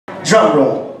Drum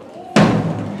roll.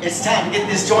 It's time to get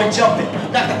this joint jumping.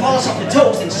 Knock the polish off your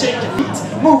toes and shake your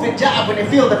feet. Move and jive when you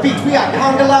feel the beat. We got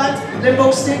conga lines,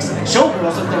 limbo sticks,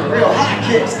 showgirls with the real high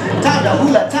kicks. Time to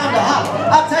hula, time to hop.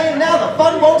 I'll tell you now, the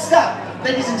fun won't stop.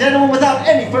 Ladies and gentlemen, without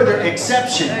any further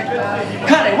exception,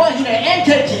 Kane, Wahine, and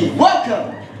Keiki,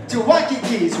 welcome to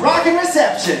Waikiki's Rockin'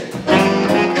 Reception.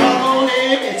 Come on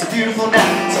in, it's a beautiful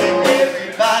night.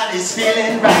 Everybody's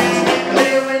feeling right.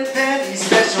 Clear and fancy,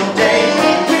 special day.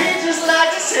 We just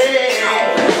like to say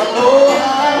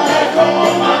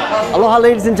Aloha,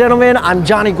 ladies and gentlemen. I'm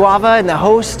Johnny Guava and the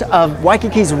host of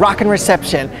Waikiki's Rockin'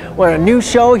 Reception. We're a new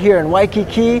show here in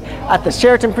Waikiki at the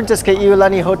Sheraton Princess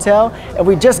Kaiulani Hotel, and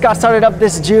we just got started up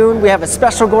this June. We have a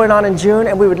special going on in June,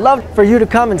 and we would love for you to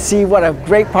come and see what a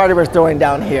great party we're throwing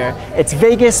down here. It's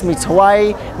Vegas meets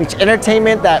Hawaii meets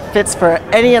entertainment that fits for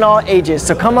any and all ages.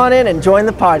 So come on in and join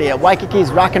the party at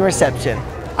Waikiki's Rockin' Reception.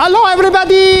 Hello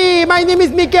everybody! My name is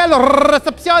Miguel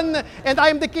Recepcion and I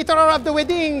am the caterer of the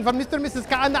wedding for Mr. and Mrs.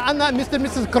 Kaana and Mr. and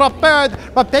Mrs. Crawford,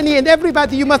 Penny and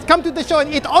everybody. You must come to the show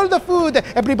and eat all the food.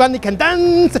 Everybody can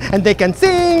dance and they can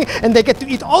sing and they get to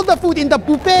eat all the food in the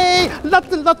buffet.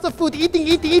 Lots and lots of food.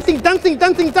 Eating, dancing.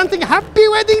 Happy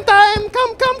wedding time!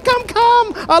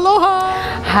 Come!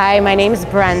 Aloha! Hi, my name is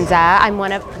Brenda. I'm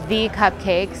one of the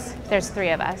cupcakes. There's 3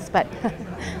 of us, but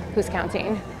who's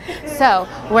counting? So,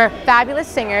 we're fabulous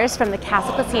singers from the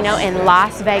Castle Casino in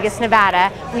Las Vegas,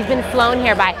 Nevada. We've been flown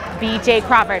here by BJ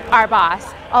Crawford, our boss,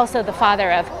 also the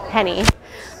father of Penny.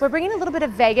 We're bringing a little bit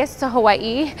of Vegas to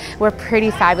Hawaii. We're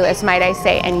pretty fabulous, might I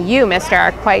say, and you, mister,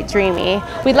 are quite dreamy.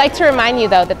 We'd like to remind you,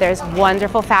 though, that there's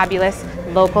wonderful, fabulous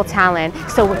local talent.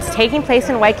 So it's taking place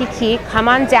in Waikiki. Come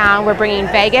on down. We're bringing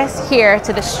Vegas here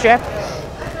to the Strip,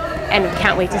 and we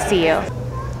can't wait to see you.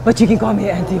 But you can call me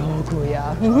Auntie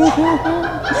Hokuya.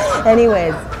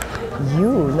 Anyways,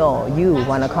 you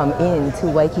want to come in to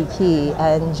Waikiki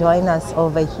and join us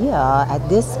over here at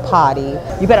this party.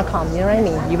 You better come, you know what I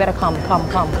mean? You better come. You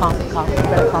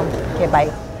better come. Okay,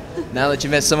 bye. Now that you've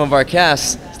met some of our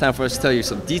cast, it's time for us to tell you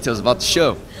some details about the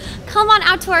show. Come on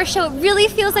out to our show. It really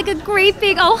feels like a great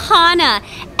big ohana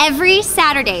every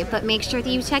Saturday, but make sure that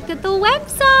you check out the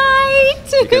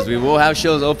website. Because we will have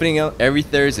shows opening up every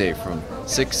Thursday from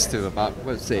 6 to about,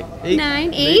 let's say, 8?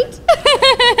 9, 8?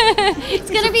 It's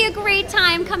going to be a great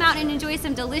time. Come out and enjoy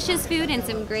some delicious food and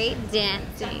some great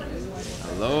dancing.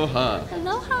 Aloha.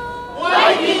 Aloha.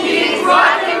 Waikiki's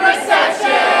Rockin'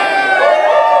 Reception!